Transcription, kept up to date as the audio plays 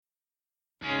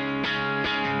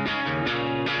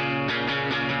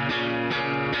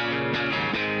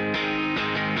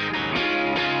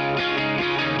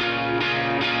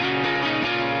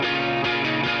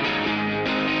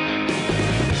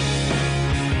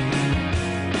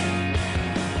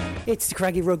It's the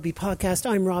Craggy Rugby Podcast.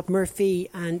 I'm Rob Murphy,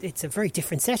 and it's a very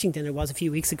different setting than it was a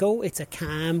few weeks ago. It's a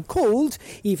calm, cold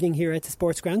evening here at the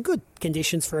sports ground. Good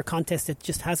conditions for a contest that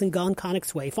just hasn't gone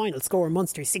Connacht's way. Final score,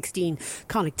 Munster 16,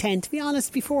 Connacht 10. To be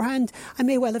honest, beforehand, I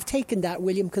may well have taken that,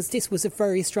 William, because this was a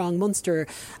very strong Munster,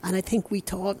 and I think we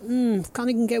thought, Connacht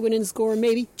can get within the score,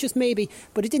 maybe, just maybe,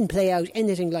 but it didn't play out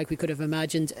anything like we could have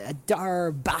imagined. A dire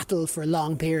battle for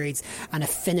long periods, and a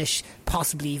finish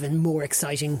possibly even more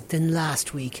exciting than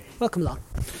last week. Welcome along.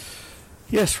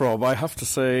 Yes, Rob, I have to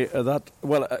say that,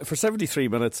 for 73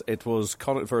 minutes it was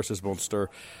Connacht versus Munster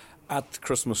at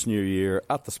Christmas, New Year,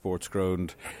 at the sports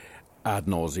ground, ad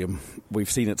nauseum.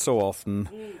 We've seen it so often.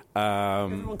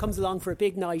 Everyone comes along for a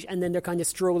big night and then they're kind of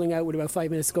strolling out with about 5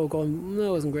 minutes to go going, no,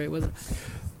 it wasn't great, was it?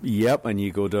 Yep, and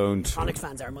you go down to... Connacht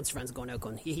fans are, Munster fans are going out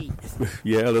going, hee.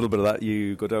 Yeah, a little bit of that.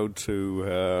 You go down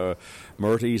to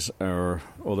Murty's or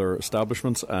other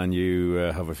establishments and you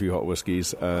have a few hot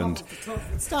whiskies and...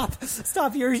 Stop,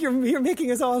 you're making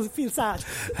us all feel sad.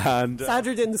 And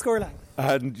sadder than the scoreline.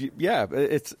 And yeah,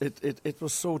 it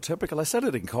was so typical. I said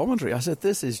it in commentary. I said,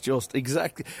 this is just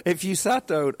exactly... If you sat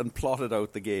down and plotted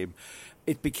out the game,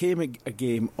 it became a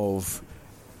game of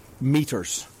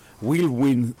metres. We'll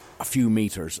win a few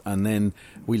metres and then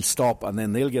we'll stop and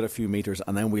then they'll get a few metres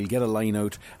and then we'll get a line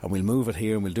out and we'll move it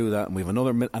here and we'll do that and we have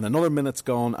another minute's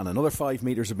gone and another 5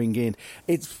 metres have been gained.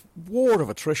 It's war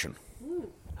of attrition.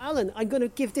 Alan, I'm going to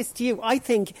give this to you. I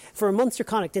think for a Munster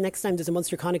Connacht, the next time there's a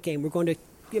Munster Connacht game, we're going to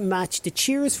match the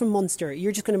cheers from Munster.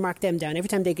 You're just going to mark them down every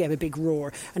time they give a big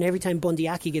roar and every time Bundy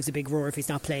Aki gives a big roar if he's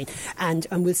not playing, and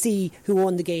we'll see who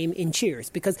won the game in cheers,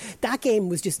 because that game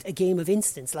was just a game of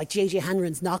instants, like JJ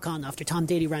Hanron's knock on after Tom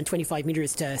Daly ran 25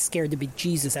 metres to scare the big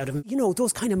Jesus out of him. You know,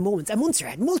 those kind of moments. And Munster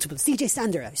had multiple. CJ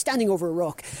Stander standing over a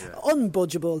rock,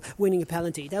 unbudgeable, winning a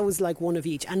penalty. That was like one of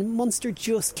each, and Munster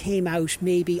just came out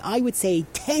maybe, I would say,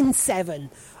 10-7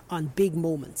 on big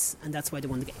moments, and that's why they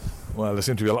won the game. Well, there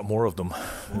seemed to be a lot more of them.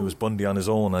 It was Bundy on his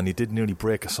own, and he did nearly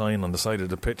break a sign on the side of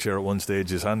the pitch here at one stage.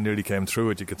 His hand nearly came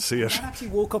through it, you could see it. I actually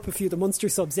woke up a few of the Munster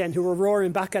subs then who were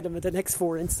roaring back at him at the next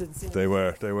 4 instants. They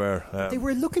were. They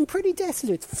were looking pretty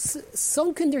desolate,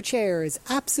 sunk in their chairs,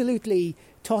 absolutely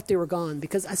thought they were gone,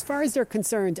 because as far as they're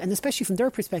concerned, and especially from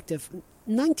their perspective,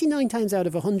 99 times out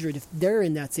of 100, if they're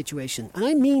in that situation, and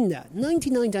I mean that,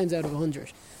 99 times out of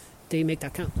 100, they make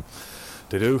that count.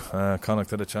 They do.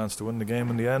 Connacht had a chance to win the game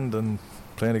in the end, and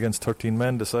playing against 13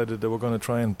 men decided they were going to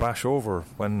try and bash over,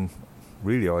 when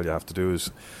really all you have to do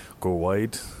is go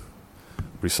wide,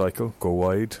 recycle, go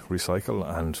wide, recycle,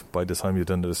 and by the time you've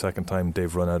done it the second time,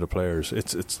 they've run out of players.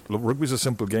 Rugby's a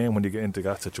simple game. When you get into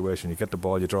that situation, you get the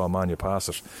ball, you draw a man, you pass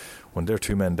it. When they're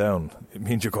 2 men down, it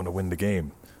means you're going to win the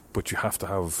game, but you have to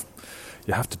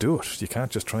do it. You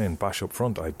can't just try and bash up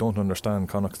front. I don't understand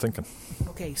Connacht's thinking.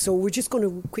 Okay, so we're just going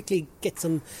to quickly get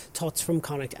some thoughts from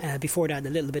Connacht. Before that, a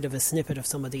little bit of a snippet of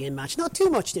some of the in-match. Not too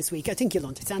much this week, I think you'll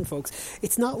understand, folks.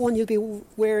 It's not one you'll be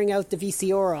wearing out the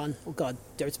VCR on. Oh God,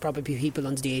 there's probably people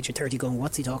under the age of 30 going,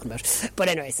 what's he talking about? But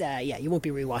anyways, you won't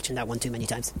be rewatching that one too many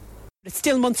times. It's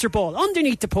still Munster ball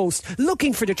underneath the post,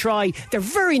 looking for the try. They're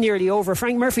very nearly over.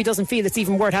 Frank Murphy doesn't feel it's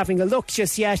even worth having a look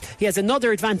just yet. He has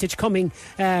another advantage coming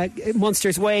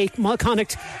Munster's way.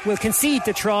 Connacht will concede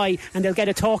the try and they'll get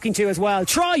a talking to as well.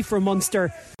 Try for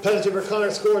Munster. Penalty for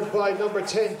Connacht scored by number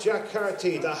 10 Jack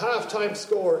Carty. The half-time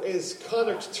score is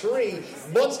Connacht 3,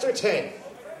 Munster 10.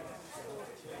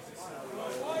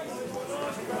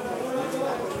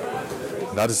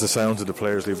 That is the sound of the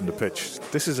players leaving the pitch.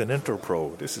 This is an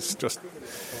Interpro. This is just...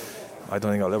 I don't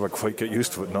think I'll ever quite get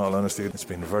used to it, in all honesty. It's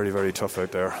been very, very tough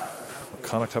out there.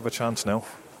 Connacht have a chance now.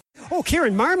 Oh,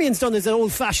 Kieran Marmion's done his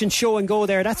old-fashioned show and go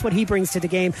there. That's what he brings to the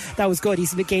game. That was good.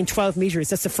 He's gained 12 metres.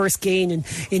 That's the first gain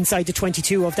inside the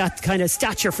 22 of that kind of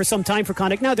stature for some time for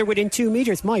Connacht. Now they're within 2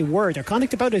 metres. My word, are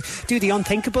Connacht about to do the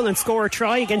unthinkable and score a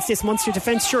try against this Munster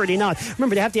defence? Surely not.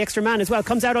 Remember, they have the extra man as well.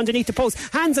 Comes out underneath the post.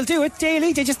 Hands will do it.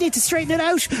 Daly, they just need to straighten it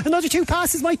out. Another 2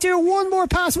 passes might do it. One more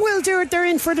pass will do it. They're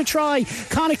in for the try.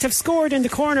 Connacht have scored in the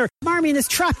corner. Marmion is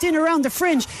trapped in around the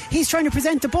fringe. He's trying to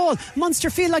present the ball. Munster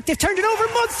feel like they've turned it over.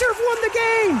 Munster have won the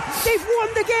game. They've won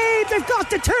the game. They've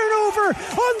got the turnover.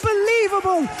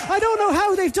 Unbelievable. I don't know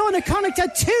how they've done it. Connacht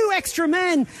had 2 extra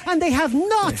men and they have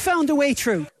not found a way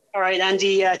through. All right,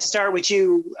 Andy, to start with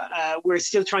you, we're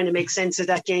still trying to make sense of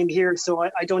that game here, so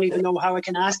I don't even know how I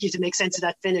can ask you to make sense of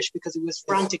that finish, because it was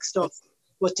frantic stuff.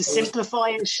 But to simplify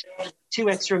it, 2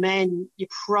 extra men, you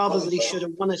probably should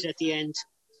have won it at the end.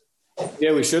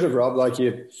 Yeah, we should have, Rob. Like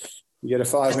you get a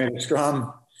 5-minute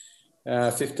scrum,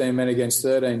 15 men against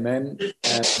 13 men,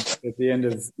 and at the end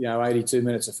of 82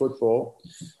 minutes of football,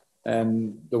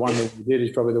 and the one thing you did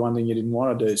is probably the one thing you didn't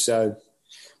want to do. So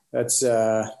that's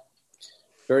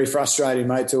very frustrating,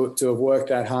 mate, to have worked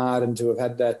that hard and to have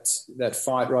had that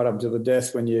fight right up to the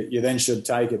death when you then should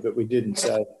take it, but we didn't.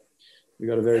 So we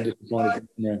got a very disappointed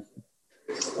game.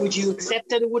 Would you accept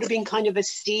that it would have been kind of a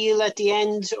steal at the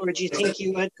end, or do you think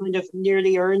you had kind of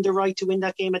nearly earned the right to win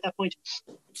that game at that point?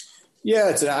 Yeah,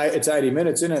 it's 80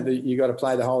 minutes, isn't it? You got to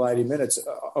play the whole 80 minutes.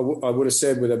 I would have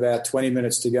said with about 20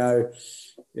 minutes to go,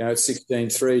 it's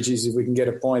 16-3. Geez, if we can get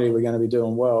a point here, we're going to be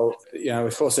doing well.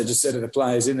 Of course, I just said to the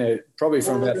players in there, probably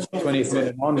from about the 20th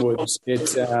minute onwards,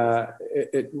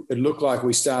 it looked like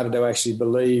we started to actually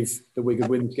believe that we could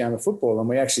win this game of football, and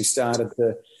we actually started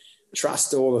to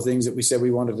trust all the things that we said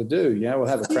we wanted to do. We'll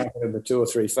have a crack at the 2 or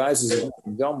 3 phases.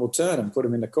 Don will turn them, put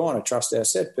them in the corner, trust our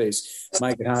set piece,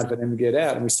 make it hard for them to get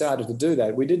out. And we started to do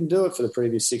that. We didn't do it for the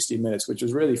previous 60 minutes, which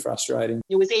was really frustrating.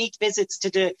 It was 8 visits to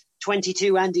the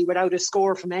 22, Andy, without a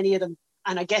score from any of them.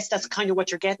 And I guess that's kind of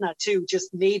what you're getting at too,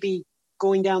 just maybe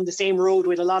going down the same road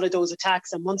with a lot of those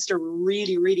attacks. And Munster were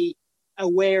really, really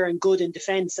aware and good in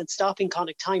defence and stopping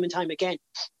Connacht time and time again.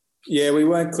 Yeah, we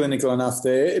weren't clinical enough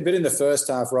there. But in the first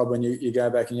half, Rob, when you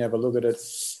go back and you have a look at it,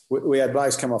 we had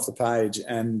blokes come off the page,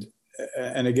 and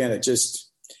again, it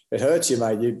hurts you,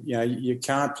 mate. You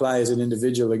can't play as an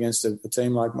individual against a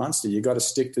team like Munster. You got to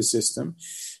stick to the system.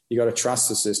 You got to trust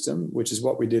the system, which is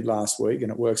what we did last week,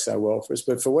 and it worked so well for us.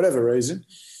 But for whatever reason,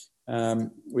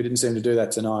 we didn't seem to do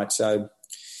that tonight. So,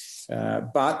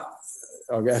 but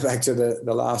I'll go back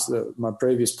to my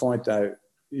previous point, though.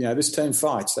 This team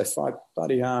fights. They fight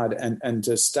bloody hard, and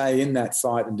to stay in that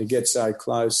fight and to get so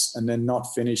close and then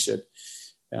not finish it,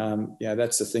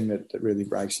 that's the thing that really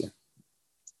breaks you.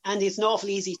 And it's an awful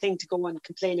easy thing to go and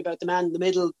complain about the man in the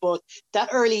middle, but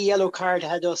that early yellow card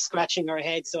had us scratching our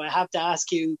heads. So I have to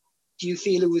ask you, do you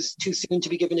feel it was too soon to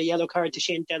be given a yellow card to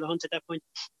Shane Delahunt at that point?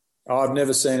 I've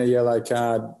never seen a yellow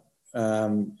card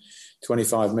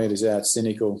 25 metres out,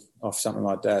 cynical, off something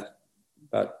like that.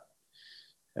 But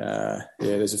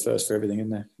there's a first for everything in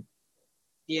there.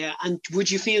 Yeah, and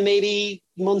would you feel maybe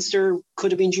Munster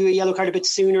could have been due a yellow card a bit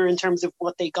sooner in terms of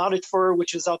what they got it for,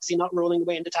 which was obviously not rolling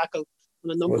away in the tackle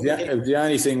on a number of days? The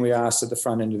only thing we asked at the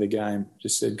front end of the game,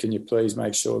 just said, can you please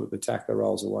make sure that the tackler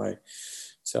rolls away?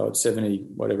 So at 70,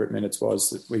 whatever minutes was,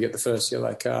 that we get the first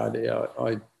yellow card.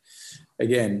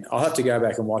 Again, I'll have to go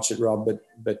back and watch it, Rob,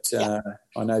 but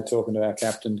I know talking to our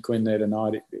captain, Quinn, there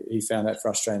tonight, he found that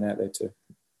frustrating out there too.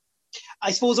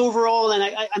 I suppose overall, and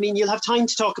I mean, you'll have time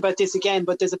to talk about this again,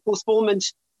 but there's a postponement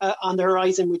on the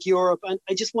horizon with Europe. And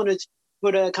I just wanted to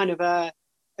put a kind of a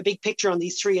big picture on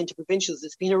these 3 interprovincials.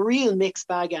 It's been a real mixed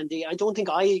bag, Andy. I don't think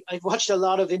I've watched a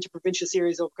lot of interprovincial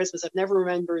series over Christmas. I've never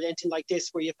remembered anything like this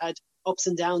where you've had ups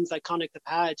and downs like Connacht have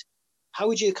had. How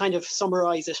would you kind of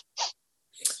summarise it?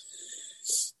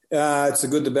 It's the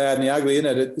good, the bad and the ugly,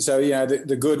 isn't it? So,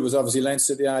 the good was obviously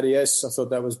Leinster at the RDS. I thought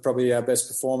that was probably our best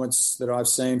performance that I've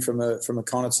seen from a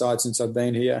Connacht side since I've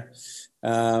been here.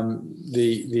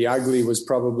 The ugly was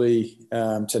probably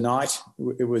tonight.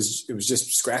 It was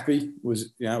just scrappy. It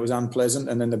was unpleasant.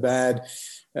 And then the bad,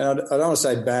 and I don't want to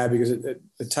say bad because it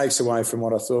takes away from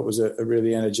what I thought was a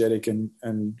really energetic and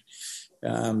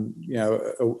a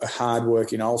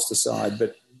hard-working Ulster side.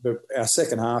 But our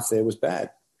second half there was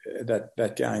bad.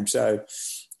 That game. So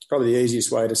it's probably the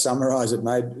easiest way to summarise it,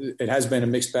 mate. It has been a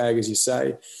mixed bag, as you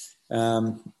say.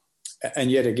 And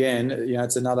yet again,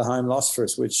 it's another home loss for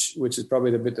us, which is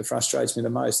probably the bit that frustrates me the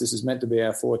most. This is meant to be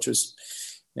our fortress.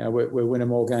 We're winning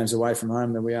more games away from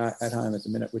home than we are at home at the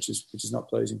minute, which is not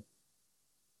pleasing.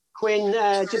 Quinn,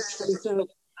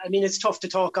 it's tough to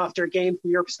talk after a game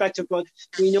from your perspective, but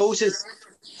we noticed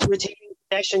retaining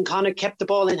possession. Connacht kept the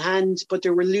ball in hand, but they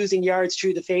were losing yards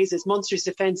through the phases. Munster's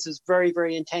defence was very,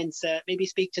 very intense. Maybe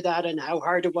speak to that and how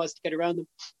hard it was to get around them.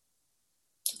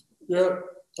 Yeah,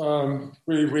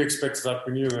 we expected that.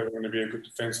 We knew they were going to be a good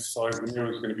defensive side. We knew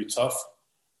it was going to be tough.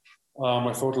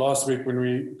 I thought last week when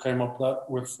we came up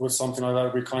with something like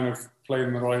that, we kind of played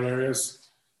in the right areas.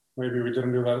 Maybe we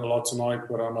didn't do that a lot tonight,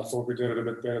 but I thought we did it a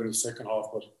bit better in the second half.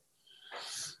 But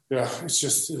yeah,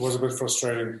 it was a bit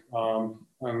frustrating.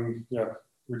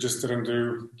 We just didn't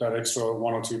do that extra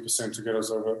 1 or 2% to get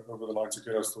us over the line to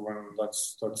get us to win. And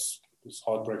that's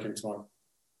heartbreaking tonight.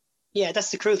 Yeah,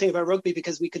 that's the cruel thing about rugby,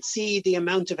 because we could see the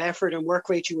amount of effort and work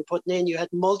rate you were putting in. You had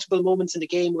multiple moments in the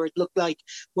game where it looked like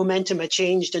momentum had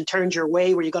changed and turned your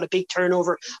way, where you got a big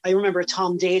turnover. I remember a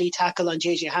Tom Daly tackle on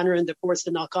JJ Hanrahan that forced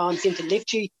the knock on, seemed to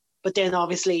lift you, but then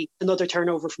obviously another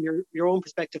turnover from your own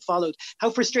perspective followed. How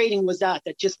frustrating was that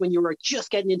just when you were just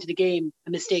getting into the game,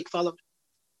 a mistake followed?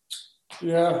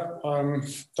 Yeah,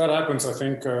 that happens, I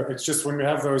think. It's just when we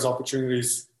have those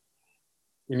opportunities,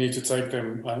 we need to take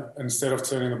them instead of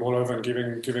turning the ball over and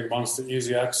giving Munster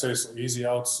easy access or easy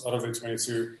outs out of the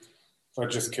 22. That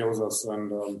just kills us,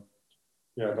 and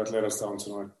that let us down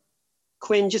tonight.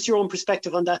 Quinn, just your own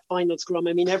perspective on that final scrum.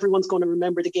 I mean, everyone's going to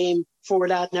remember the game for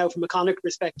that now from a Connacht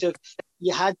perspective.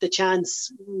 You had the chance.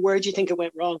 Where do you think it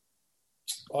went wrong?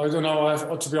 I don't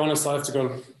know. To be honest, I have to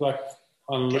go back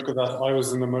and look at that. I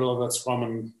was in the middle of that scrum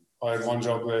and I had one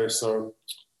job there, so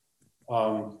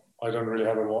I don't really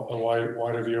have a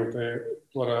wider view of there.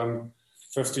 But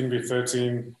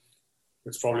 15v13,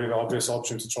 it's probably the obvious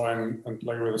option to try and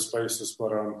play with the spaces.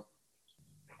 But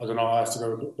I don't know. I have to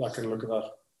go back and look at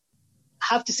that.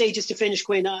 I have to say, just to finish,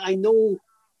 Quinn, I know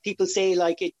people say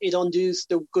like it undoes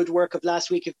the good work of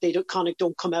last week if Connacht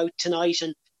don't come out tonight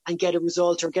and get a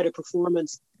result or get a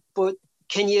performance. But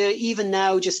can you even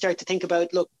now just start to think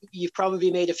about, look, you've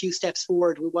probably made a few steps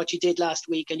forward with what you did last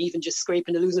week and even just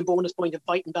scraping the losing bonus point and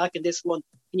fighting back in this one.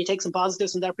 Can you take some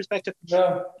positives from that perspective?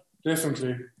 Yeah,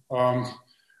 definitely.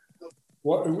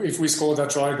 If we scored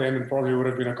that try then, it probably would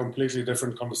have been a completely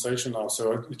different conversation now.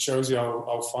 So it shows you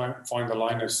how fine the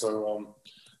line is. So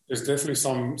there's definitely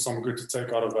some good to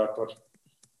take out of that. But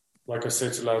like I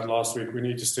said to lads last week, we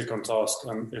need to stick on task.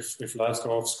 And if lads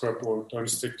go off script or don't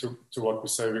stick to what we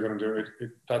say we're going to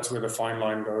do, that's where the fine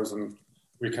line goes. And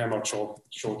we came out short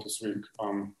this week.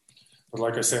 But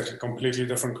like I said, a completely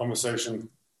different conversation.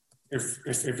 If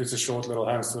it's a short little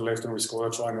hands to the left and we score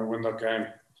a try and we win that game.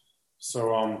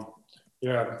 So,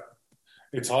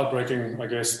 it's heartbreaking, I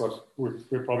guess, but we'll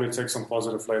probably take some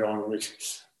positive later on in the week,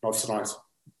 not tonight.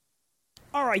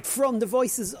 All right, from the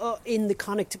voices in the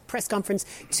Connacht press conference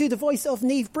to the voice of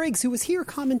Niamh Briggs, who was here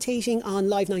commentating on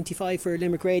Live 95 for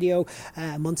Limerick Radio,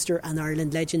 Munster and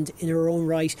Ireland legend in her own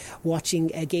right,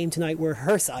 watching a game tonight where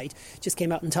her side just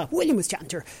came out on top. William was chatting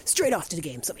to her straight after the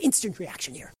game, some instant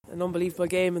reaction here. An unbelievable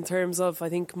game in terms of, I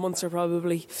think Munster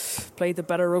probably played the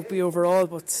better rugby overall,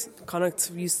 but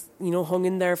Connacht hung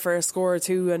in there for a score or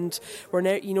two, and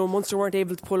Munster weren't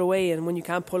able to pull away, and when you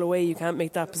can't pull away, you can't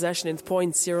make that possession into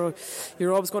points.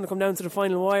 You're always going to come down to the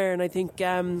final wire, and I think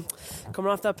coming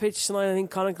off that pitch tonight, I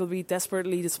think Connacht will be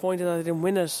desperately disappointed that they didn't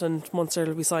win it, and Munster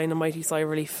will be sighing a mighty sigh of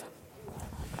relief.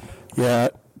 Yeah,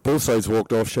 both sides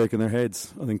walked off shaking their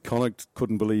heads. I think Connacht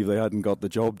couldn't believe they hadn't got the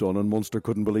job done, and Munster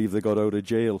couldn't believe they got out of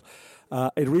jail.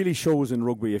 It really shows in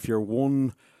rugby, if you're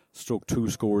 1-2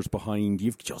 scores behind,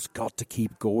 you've just got to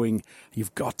keep going.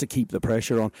 You've got to keep the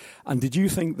pressure on. And did you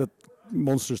think that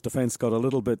Munster's defence got a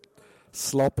little bit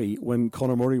sloppy when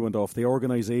Conor Murray went off? The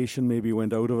organisation maybe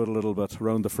went out of it a little bit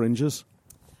around the fringes?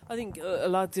 I think a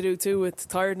lot to do too with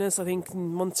tiredness. I think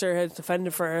Munster had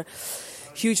defended for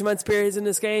huge amounts of periods in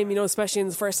this game, especially in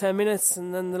the first 10 minutes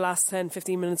and then the last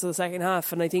 10-15 minutes of the second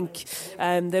half, and I think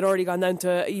they'd already gone down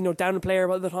to down a player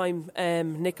by the time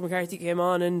Nick McCarthy came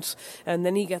on, and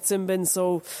then he gets in bin.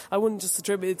 So I wouldn't just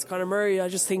attribute it to Conor Murray. I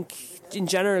just think in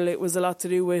general it was a lot to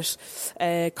do with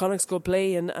Connacht's good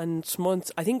play and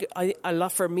I think a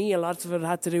lot of it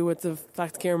had to do with the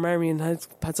fact that Kieran Marmion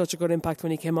had such a good impact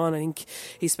when he came on. I think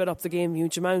he sped up the game a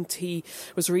huge amount. He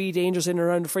was really dangerous in and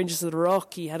around the fringes of the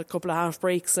ruck. He had a couple of half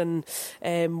breaks, and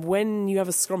when you have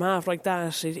a scrum half like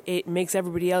that, it makes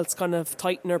everybody else kind of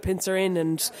tighten their pincer in,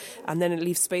 and then it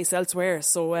leaves space elsewhere.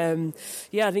 So I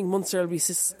think Munster will be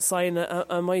sighing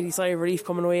a mighty sigh of relief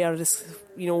coming away out of this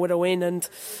with a win, and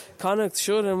Connacht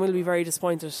should and will be very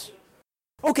disappointed.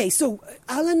 Okay, so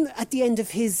Alan, at the end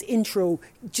of his intro,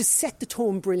 just set the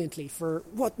tone brilliantly for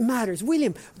what matters.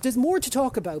 William, there's more to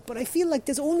talk about, but I feel like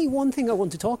there's only one thing I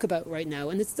want to talk about right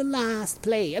now, and it's the last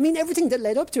play. I mean, everything that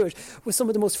led up to it was some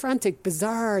of the most frantic,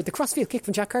 bizarre. The crossfield kick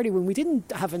from Jack Carty when we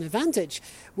didn't have an advantage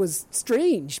was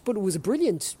strange, but it was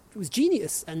brilliant. It was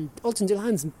genius, and Ultan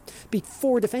Dillahun beat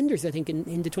 4 defenders, I think,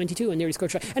 in the 22 and nearly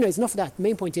scored a try. Anyways, enough of that. The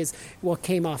main point is what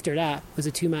came after that was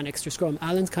a 2-man extra scrum.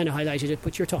 Alan's kind of highlighted it,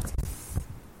 but your thoughts?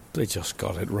 They just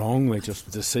got it wrong.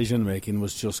 Decision making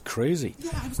was just crazy.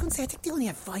 Yeah, I was going to say, I think they only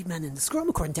had 5 men in the scrum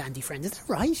according to Andy Friend. Is that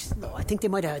right? No, I think they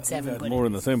might have had 7. But more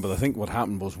in the thing, but I think what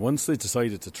happened was once they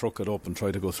decided to truck it up and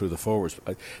try to go through the forwards,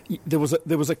 there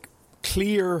was a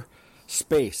clear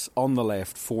space on the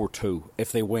left 4-2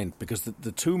 if they went, because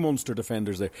the 2 Munster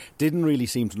defenders there didn't really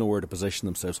seem to know where to position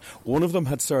themselves. One of them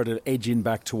had started edging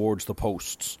back towards the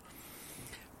posts,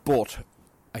 but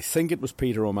I think it was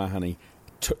Peter O'Mahony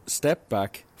stepped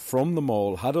back from the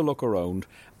maul, had a look around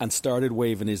and started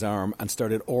waving his arm and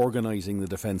started organising the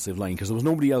defensive line, because there was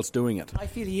nobody else doing it. I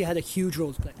feel he had a huge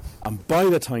role to play. And by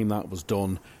the time that was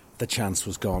done, the chance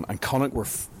was gone, and Connacht were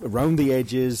around the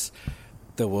edges.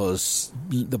 The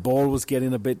ball was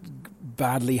getting a bit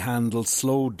badly handled,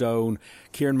 slowed down.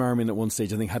 Kieran Marmion at one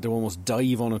stage, I think, had to almost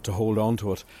dive on it to hold on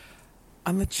to it.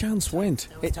 And the chance went.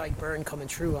 That was Tyke Byrne coming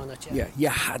through on it. Yeah, you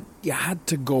had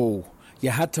to go.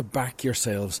 You had to back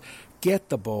yourselves. Get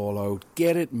the ball out.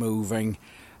 Get it moving.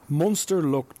 Munster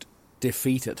looked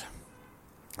defeated.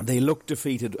 They looked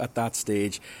defeated at that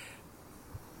stage.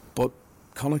 But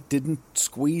Connacht didn't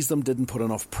squeeze them, didn't put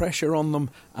enough pressure on them,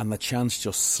 and the chance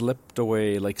just slipped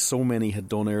away like so many had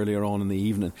done earlier on in the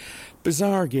evening.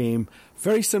 Bizarre game.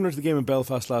 Very similar to the game in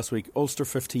Belfast last week. Ulster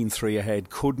 15-3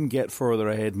 ahead, couldn't get further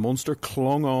ahead. Munster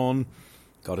clung on,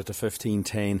 got it to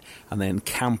 15-10, and then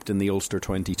camped in the Ulster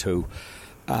 22.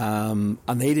 And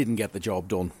they didn't get the job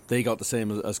done. They got the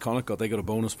same as Connacht got. They got a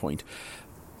bonus point.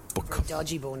 But very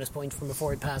dodgy bonus point from a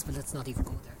forward pass, but let's not even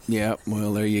go there. Yeah,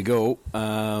 well, there you go.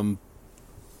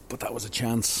 But that was a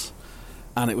chance.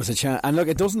 And it was a chance. And look,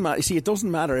 it doesn't matter. You see, it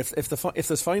doesn't matter if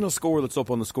this final score that's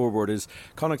up on the scoreboard is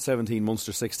Connacht 17,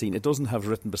 Munster 16. It doesn't have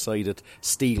written beside it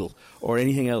Steele or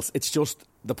anything else. It's just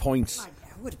the points.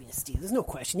 It would have been a steal, there's no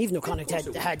question, even though Connacht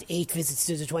had 8 visits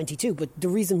to the 22. But the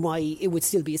reason why it would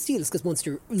still be a steal is because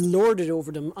Munster lorded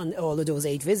over them on all of those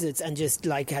 8 visits and just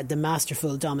had the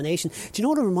masterful domination. Do you know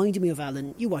what it reminded me of,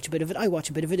 Alan? You watch a bit of it, I watch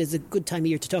a bit of it. It's a good time of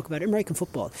year to talk about it. American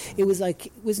football. It was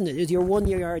like, wasn't it? It was your 1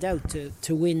 yard out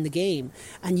to win the game.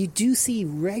 And you do see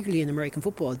regularly in American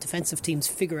football defensive teams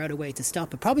figure out a way to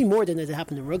stop it. Probably more than it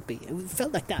happened in rugby. It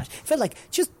felt like that. It felt like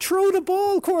just throw the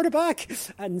ball, quarterback.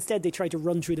 And instead they tried to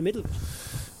run through the middle.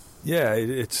 Yeah,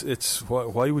 it's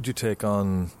why would you take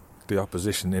on the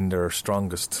opposition in their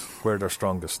strongest, where they're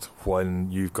strongest, while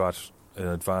you've got an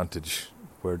advantage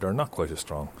where they're not quite as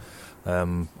strong?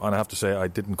 And I have to say, I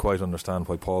didn't quite understand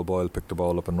why Paul Boyle picked the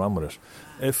ball up and ran with it.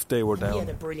 If they were down, he had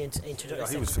a brilliant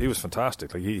introduction. He was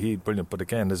fantastic. Like he brilliant. But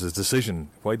again, there's his decision.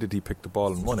 Why did he pick the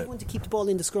ball and run it? You wanted to keep the ball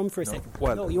in the scrum for a second.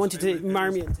 Well, no, you wanted to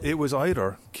Marmion. It was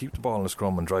either keep the ball in the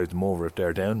scrum and drive them over if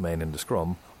they're down main in the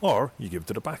scrum, or you give it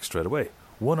to the back straight away.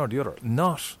 One or the other,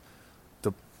 not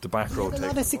the back row. He had a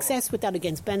lot of success with that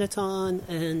against Benetton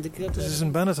and. This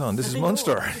isn't Benetton. This is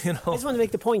Munster. You know. I just want to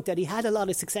make the point that he had a lot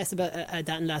of success about that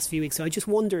in the last few weeks. So I just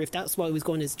wonder if that's why it was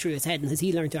going through his head, and has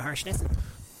he learned a harsh lesson?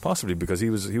 Possibly, because he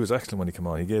was excellent when he came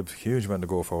on. He gave a huge amount of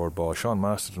go forward ball. Sean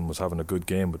Masterton was having a good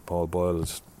game, but Paul Boyle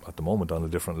is at the moment on a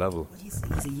different level. Well,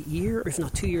 he's a year, if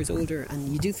not 2 years older,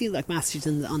 and you do feel like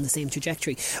Masterton on the same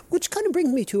trajectory, which kind of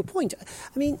brings me to a point.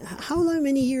 I mean, how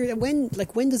many years? When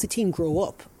does a team grow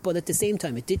up? But at the same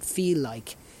time, it did feel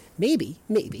like maybe,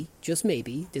 just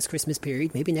maybe, this Christmas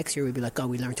period, maybe next year we'll be like,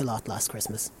 God, we learnt a lot last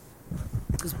Christmas.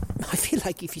 Because I feel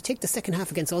like if you take the second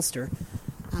half against Ulster,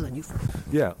 Alan,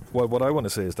 yeah, well, what I want to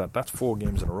say is that that's 4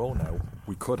 games in a row now.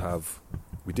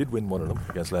 We did win one of them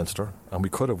against Leinster, and we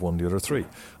could have won the other 3.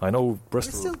 I know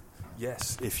Bristol.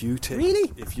 Yes, if you take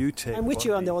I'm with Bundy,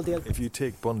 you on the old deal. If you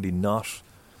take Bundy not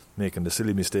making the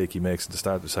silly mistake he makes at the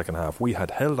start of the second half, we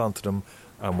had held on to them,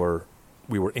 and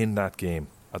we were in that game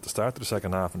at the start of the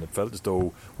second half, and it felt as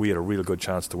though we had a real good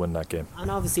chance to win that game. And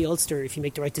obviously Ulster, if you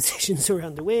make the right decisions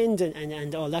around the wind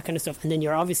and all that kind of stuff, and then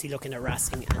you're obviously looking at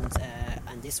Racing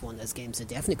and this one as games that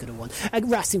definitely could have won.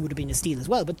 Racing would have been a steal as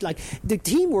well, but like the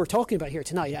team we're talking about here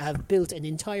tonight have built an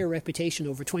entire reputation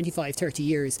over 25-30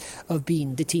 years of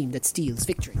being the team that steals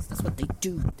victories. That's what they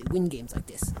do. They win games like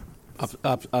this.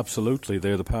 Absolutely,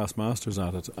 they're the past masters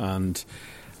at it, and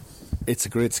it's a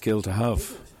great skill to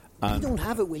have. We don't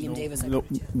have it, William Davis.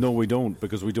 No, we don't,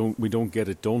 because we don't get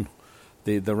it done.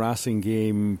 The Racing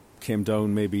game came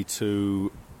down maybe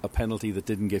to a penalty that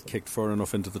didn't get kicked far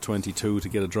enough into the 22 to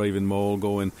get a drive-in maul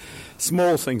going.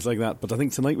 Small things like that, but I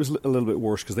think tonight was a little bit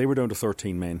worse because they were down to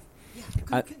 13 men.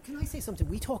 Yeah. Can I say something?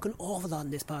 We talk an awful lot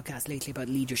in this podcast lately about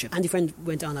leadership. Andy Friend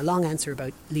went on a long answer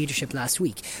about leadership last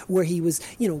week, where he was,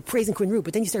 praising Quinn Root,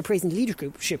 but then you start praising the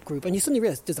leadership group, and you suddenly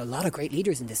realise there's a lot of great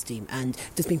leaders in this team. And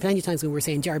there's been plenty of times when we're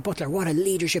saying Jared Butler, what a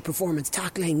leadership performance,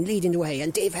 tackling, leading the way,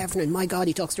 and Dave Heffernan, my God,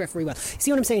 he talks to referee well.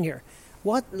 See what I'm saying here?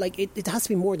 It has to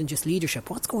be more than just leadership.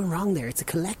 What's going wrong there? It's a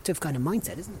collective kind of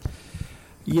mindset, isn't it?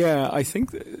 Yeah, I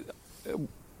think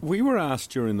we were asked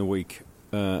during the week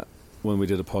when we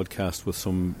did a podcast with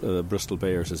some Bristol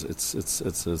Bayers.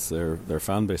 It's their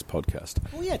fan based podcast.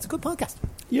 Oh yeah, it's a good podcast.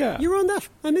 Yeah, you were on that.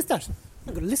 I missed that.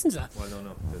 I'm going to listen to that. Well,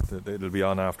 no. It'll be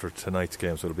on after tonight's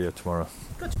game, so it'll be out tomorrow.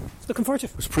 Good. Looking forward to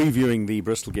it. I was previewing the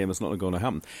Bristol game. It's not going to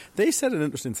happen. They said an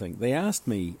interesting thing. They asked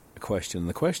me a question, and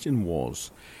the question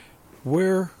was,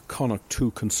 were Connacht too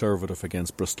conservative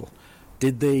against Bristol?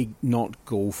 Did they not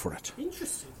go for it?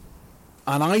 Interesting.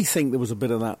 And I think there was a bit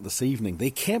of that this evening.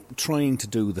 They kept trying to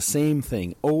do the same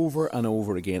thing over and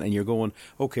over again, and you're going,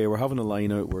 okay, we're having a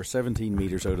line out, we're 17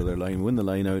 metres out of their line, win the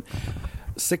line out.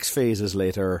 6 phases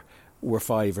later, we're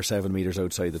 5 or 7 metres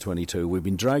outside the 22. We've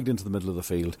been dragged into the middle of the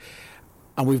field,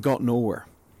 and we've got nowhere.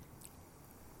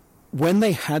 when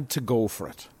they had to go for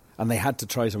it, and they had to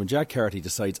try something, Jack Carty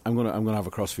decides, I'm going to have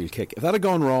a crossfield kick. If that had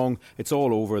gone wrong, it's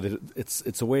all over.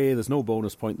 It's away. There's no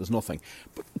bonus point. There's nothing.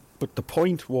 But the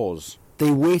point was,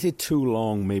 they waited too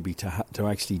long maybe to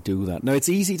actually do that. Now, it's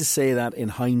easy to say that in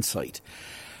hindsight,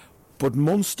 but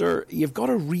Munster, you've got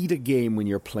to read a game when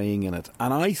you're playing in it.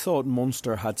 And I thought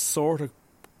Munster had sort of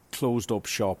closed up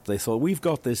shop. They thought, we've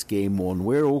got this game won,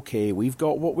 we're okay, we've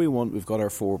got what we want, we've got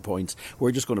our 4 points,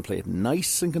 we're just going to play it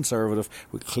nice and conservative,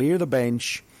 we'll clear the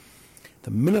bench.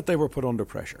 The minute they were put under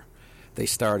pressure, they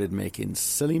started making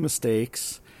silly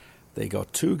mistakes. They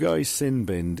got 2 guys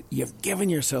sin-binned. You've given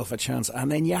yourself a chance,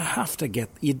 and then you have to get...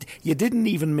 You didn't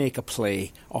even make a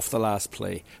play off the last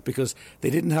play because they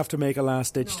didn't have to make a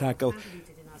last-ditch tackle.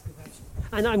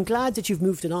 And I'm glad that you've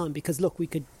moved it on because, look, we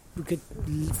could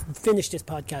finish this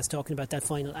podcast talking about that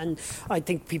final, and I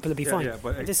think people will be fine. Yeah,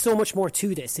 but there's so much more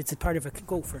to this. It's a part of a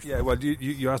go for it. Yeah, well,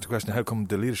 you asked the question, how come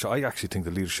the leadership... I actually think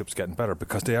the leadership's getting better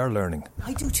because they are learning.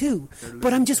 I do too,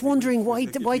 but I'm just wondering why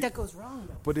that goes wrong.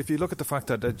 But if you look at the fact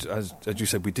that, as you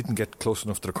said, we didn't get close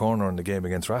enough to the corner in the game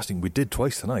against Racing, we did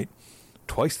twice tonight.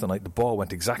 The ball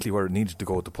went exactly where it needed to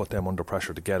go to put them under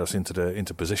pressure to get us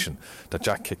into position. That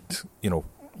Jack kicked,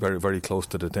 very, very close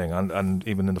to the thing. And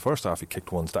even in the first half, he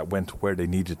kicked ones that went where they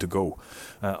needed to go.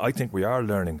 I think we are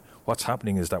learning. What's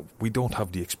happening is that we don't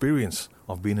have the experience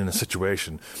of being in a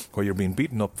situation where you're being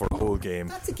beaten up for a whole game.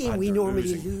 That's a game we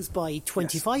normally lose by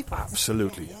 25 points.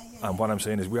 Absolutely. Yeah. And what I'm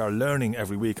saying is we are learning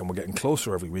every week, and we're getting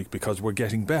closer every week because we're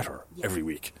getting better every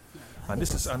week. And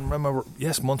remember,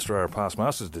 yes, Munster are past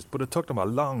masters of this, but it took them a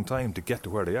long time to get to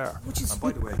where they are. And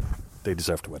by the way, they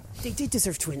deserve to win. They did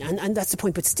deserve to win, and that's the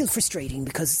point, but still frustrating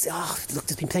because, look,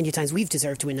 there's been plenty of times we've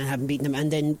deserved to win and haven't beaten them, and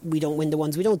then we don't win the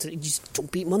ones we don't. You just don't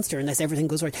beat Munster unless everything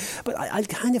goes right. But I'll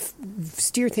kind of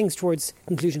steer things towards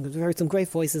conclusion because we've heard some great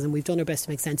voices and we've done our best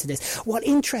to make sense of this. What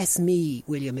interests me,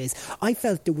 William, is I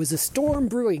felt there was a storm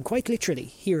brewing, quite literally,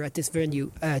 here at this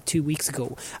venue 2 weeks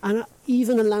ago, and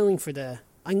even allowing for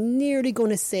I'm nearly going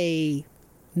to say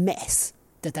mess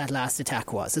that last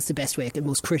attack was. That's the best way, the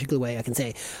most critical way I can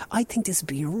say. I think this would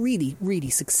be a really,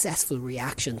 really successful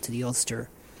reaction to the Ulster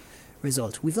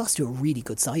result. We've lost to a really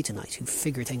good side tonight who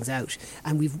figure things out,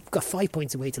 and we've got 5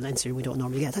 points away to Leinster we don't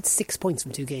normally get. That's 6 points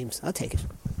from 2 games. I'll take it.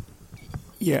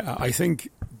 Yeah, I think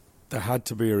there had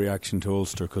to be a reaction to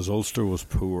Ulster because Ulster was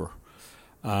poor.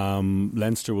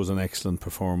 Leinster was an excellent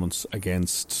performance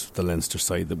against the Leinster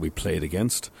side that we played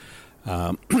against.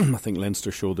 I think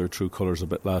Leinster showed their true colours a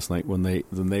bit last night when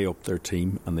they upped their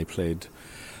team and they played.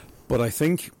 But I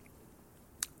think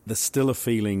there's still a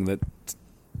feeling that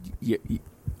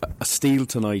a steal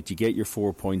tonight, you get your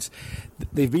 4 points.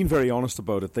 They've been very honest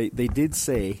about it. They did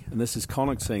say, and this is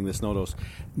Connacht saying this, not us,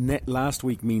 last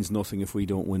week means nothing if we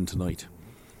don't win tonight.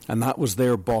 And that was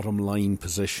their bottom line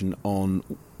position on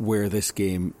where this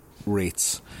game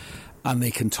rates. And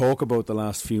they can talk about the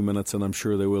last few minutes, and I'm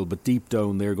sure they will, but deep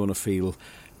down they're going to feel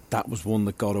that was one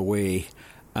that got away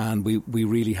and we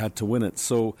really had to win it.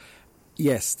 So,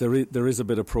 yes, there is a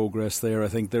bit of progress there. I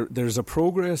think there's a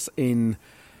progress in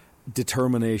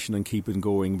determination and keeping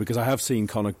going because I have seen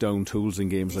Connacht down tools in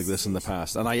games like this in the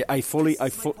past, and I fully buy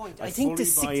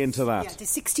into that. Yeah, the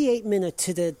 68 minute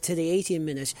to the 80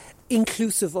 minute,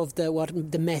 inclusive of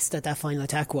the mess that final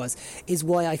attack was, is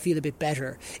why I feel a bit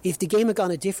better. If the game had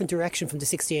gone a different direction from the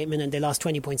 68 minute and they lost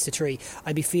 20 points to 3,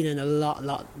 I'd be feeling a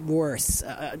lot worse.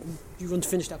 You want to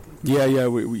finish that point? Yeah,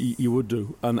 you would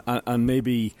do, and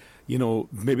maybe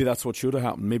maybe that's what should have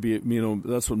happened. Maybe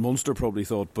that's what Munster probably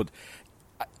thought, but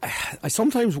I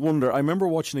sometimes wonder. I remember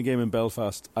watching a game in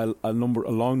Belfast a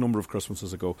long number of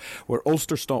Christmases ago where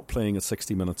Ulster stopped playing at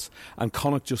 60 minutes and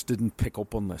Connacht just didn't pick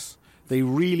up on this. They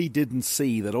really didn't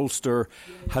see that Ulster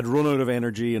had run out of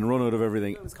energy and run out of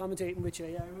everything. I was commentating with you,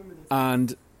 I remember this.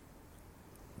 And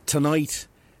tonight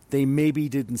they maybe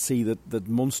didn't see that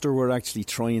Munster were actually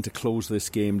trying to close this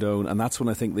game down, and that's when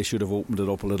I think they should have opened it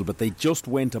up a little bit. They just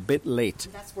went a bit late.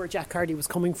 And that's where Jack Carty was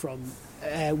coming from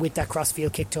with that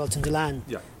crossfield kick to Alton Delan,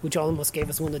 which almost gave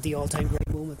us one of the all-time great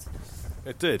moments.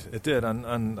 It did,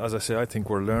 and as I say, I think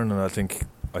we're learning. I think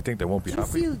they won't be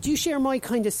happy. Do you share my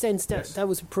kind of sense that that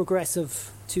was a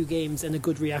progressive 2 games and a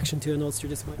good reaction to an Ulster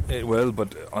this point? It will,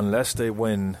 but unless they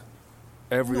win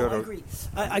I agree.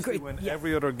 They win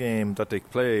every other game that they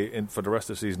play for the rest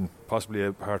of the season, possibly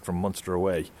apart from Munster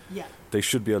away, they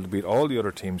should be able to beat all the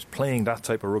other teams playing that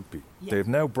type of rugby. They've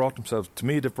now brought themselves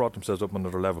up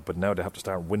another level, but now they have to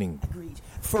start winning. Agreed.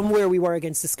 From where we were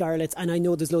against the Scarlets, and I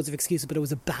know there's loads of excuses, but it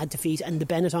was a bad defeat, and the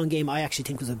Benetton game I actually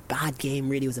think was a bad game,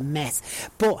 really. It was a mess.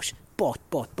 But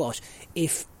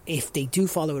if if they do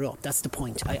follow it up. That's the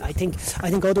point. I think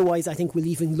otherwise, I think we'll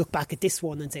even look back at this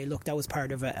one and say, look, that was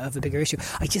part of a bigger issue.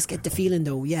 I just get the feeling,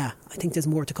 though, I think there's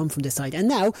more to come from this side. And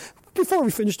now, before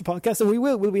we finish the podcast, and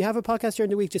will we have a podcast during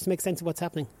the week just to make sense of what's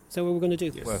happening? So what we're going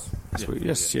to do?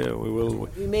 Yes, we will.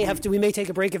 We may take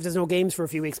a break if there's no games for a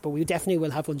few weeks, but we definitely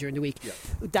will have one during the week.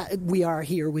 That we are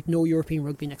here with no European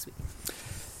rugby next week.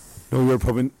 No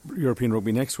European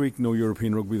rugby next week, no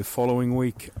European rugby the following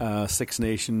week. Six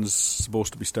Nations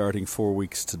supposed to be starting 4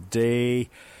 weeks today.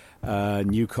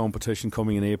 New competition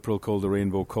coming in April called the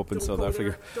Rainbow Cup in South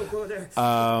Africa. Don't go there.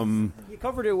 You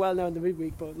covered it well now in the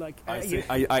midweek, but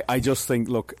I just think,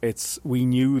 look, we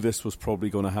knew this was probably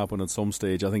going to happen at some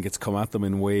stage. I think it's come at them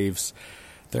in waves.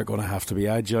 They're going to have to be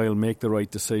agile, make the right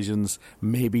decisions.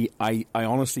 Maybe I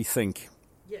honestly think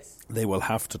they will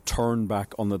have to turn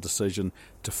back on the decision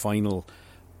to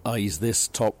finalise this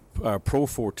top Pro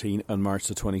 14 on March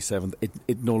the 27th.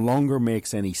 It no longer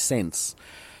makes any sense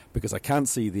because I can't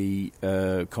see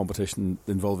the competition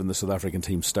involving the South African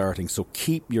team starting. So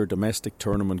keep your domestic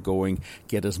tournament going,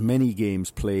 get as many games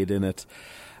played in it.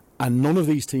 And none of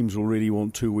these teams will really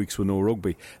want 2 weeks with no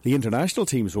rugby. The international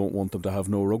teams won't want them to have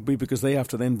no rugby because they have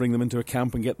to then bring them into a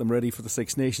camp and get them ready for the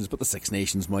Six Nations. But the Six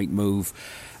Nations might move.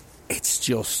 It's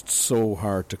just so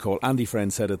hard to call. Andy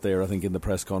Friend said it there, I think, in the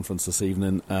press conference this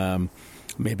evening,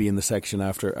 maybe in the section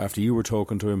after you were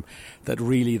talking to him, that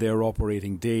really they're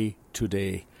operating day to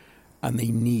day and they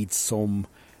need some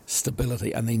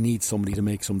stability and they need somebody to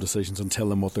make some decisions and tell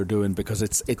them what they're doing because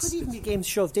it's could even be games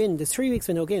shoved in. There's 3 weeks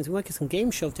with no games. We might get some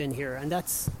games shoved in here, and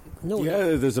that's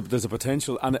there's a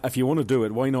potential. And if you want to do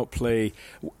it, why not play?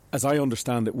 As I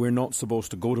understand it, we're not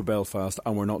supposed to go to Belfast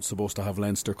and we're not supposed to have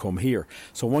Leinster come here.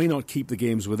 So why not keep the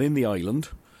games within the island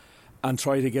and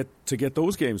try to get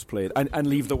those games played and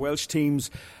leave the Welsh teams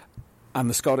and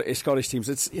the Scottish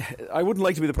teams. I wouldn't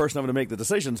like to be the person having to make the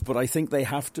decisions, but I think they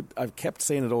have to. I've kept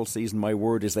saying it all season. My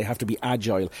word is they have to be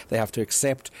agile. They have to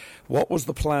accept what was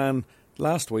the plan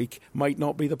last week might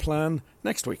not be the plan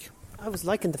next week. I was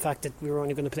liking the fact that we were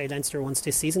only going to play Leinster once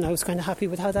this season. I was kind of happy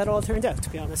with how that all turned out,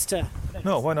 to be honest.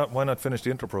 No, why not finish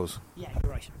the Interpros? Yeah,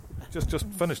 you're right. Just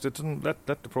finish it and let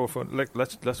the pro.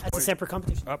 Let's. That's a separate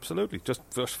competition. Absolutely, just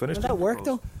finish. Will that work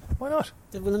though? Why not?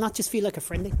 Will it not just feel like a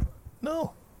friendly?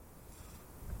 No.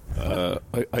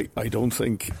 I don't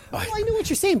think. I know what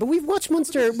you're saying, but we've watched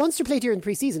Munster played here in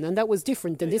pre-season, and that was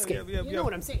different than this game. You know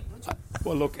what I'm saying, don't you?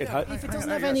 Well, look, if it doesn't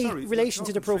have any relation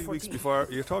to the Pro 14.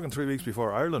 You're talking 3 weeks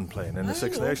before Ireland playing in the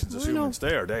Six Nations, assuming it's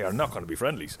there. They are not going to be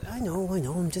friendlies. I know.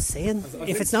 I'm just saying.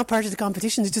 If it's not part of the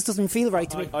competition, it just doesn't feel right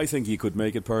to me. I think you could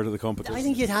make it part of the competition. I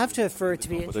think you'd have to for it to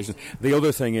be competition. The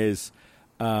other thing is,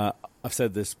 I've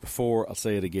said this before, I'll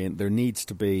say it again, there needs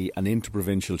to be an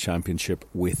interprovincial championship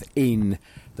within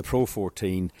the Pro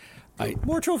 14.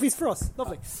 More trophies for us.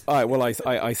 Lovely. Well,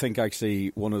 I think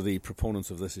actually one of the proponents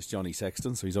of this is Johnny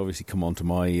Sexton, so he's obviously come on to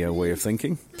my way of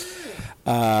thinking.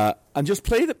 And just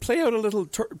play out a little,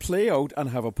 play out and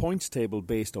have a points table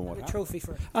based on what happened. Trophy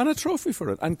for it. And a trophy for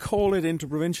it, and call it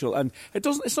interprovincial. And it's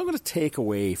not going to take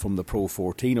away from the Pro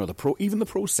 14 or even the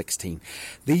Pro 16.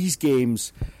 These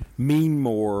games mean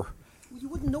more. You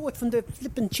wouldn't know it from the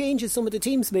flipping changes some of the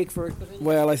teams make for it.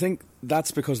 Well, I think that's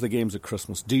because the game's at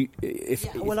Christmas.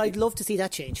 I'd love to see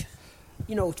that change.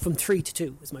 From 3 to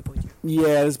 2 is my point here.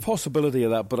 Yeah, there's a possibility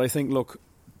of that, but I think, look,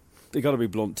 they got to be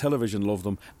blunt. Television love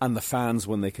them, and the fans,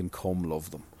 when they can come, love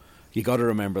them. You got to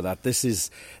remember that this is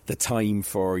the time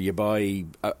for you buy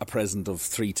a present of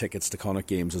 3 tickets to Connacht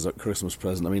games as a Christmas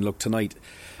present. I mean, look, tonight.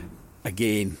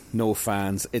 Again, no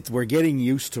fans. We're getting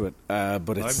used to it,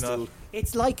 but it's still.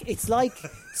 It's like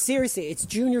seriously, it's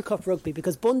Junior Cup rugby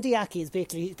because Bundy Aki is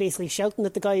basically shouting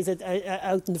at the guys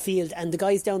out in the field, and the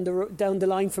guys down the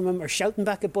line from him are shouting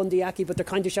back at Bundy Aki, but they're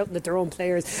kind of shouting at their own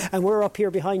players, and we're up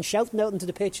here behind shouting out into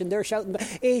the pitch, and they're shouting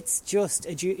back. It's just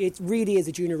it really is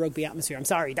a junior rugby atmosphere. I'm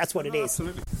sorry, that's what it is.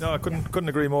 Absolutely. No, I couldn't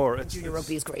agree more. Junior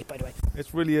rugby is great, by the way. It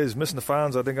really is. Missing the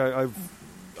fans, I think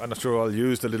I'm not sure I'll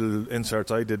use the little inserts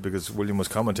I did because William was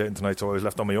commentating tonight, so I was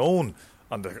left on my own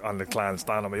on the clan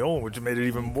stand on my own, which made it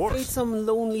even worse. Played some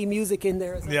lonely music in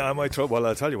there. Yeah, I might try. Well,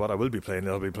 I'll tell you what I will be playing.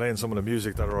 I'll be playing some of the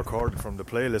music that I recorded from the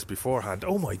playlist beforehand.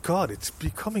 Oh my God, it's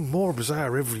becoming more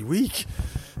bizarre every week.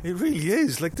 It really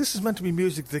is. Like, this is meant to be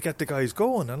music to get the guys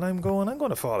going, and I'm going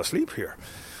to fall asleep here.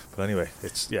 But anyway,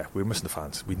 we're missing the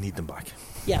fans. We need them back.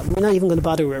 Yeah, we're not even going to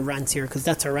bother with rants here because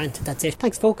that's our rant. That's it.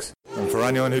 Thanks, folks. And for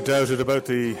anyone who doubted about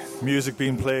the music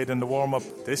being played in the warm-up,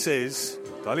 this is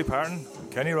Dolly Parton and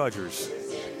Kenny Rogers.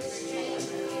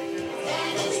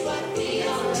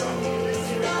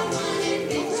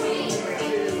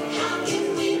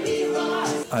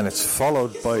 And it's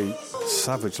followed by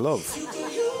Savage Love.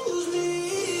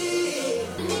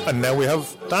 And now we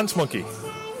have Dance Monkey.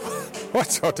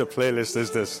 What sort of playlist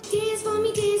is this?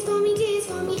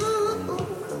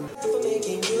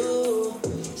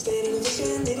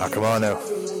 Ah, come on now,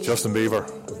 Justin Bieber.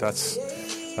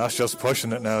 That's just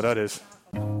pushing it now. That is.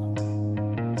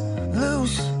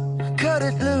 Loose, cut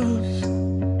it loose.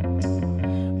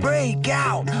 Break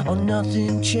out, or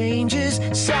nothing changes.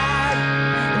 Sad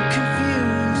and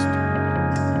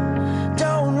confused.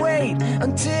 Don't wait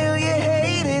until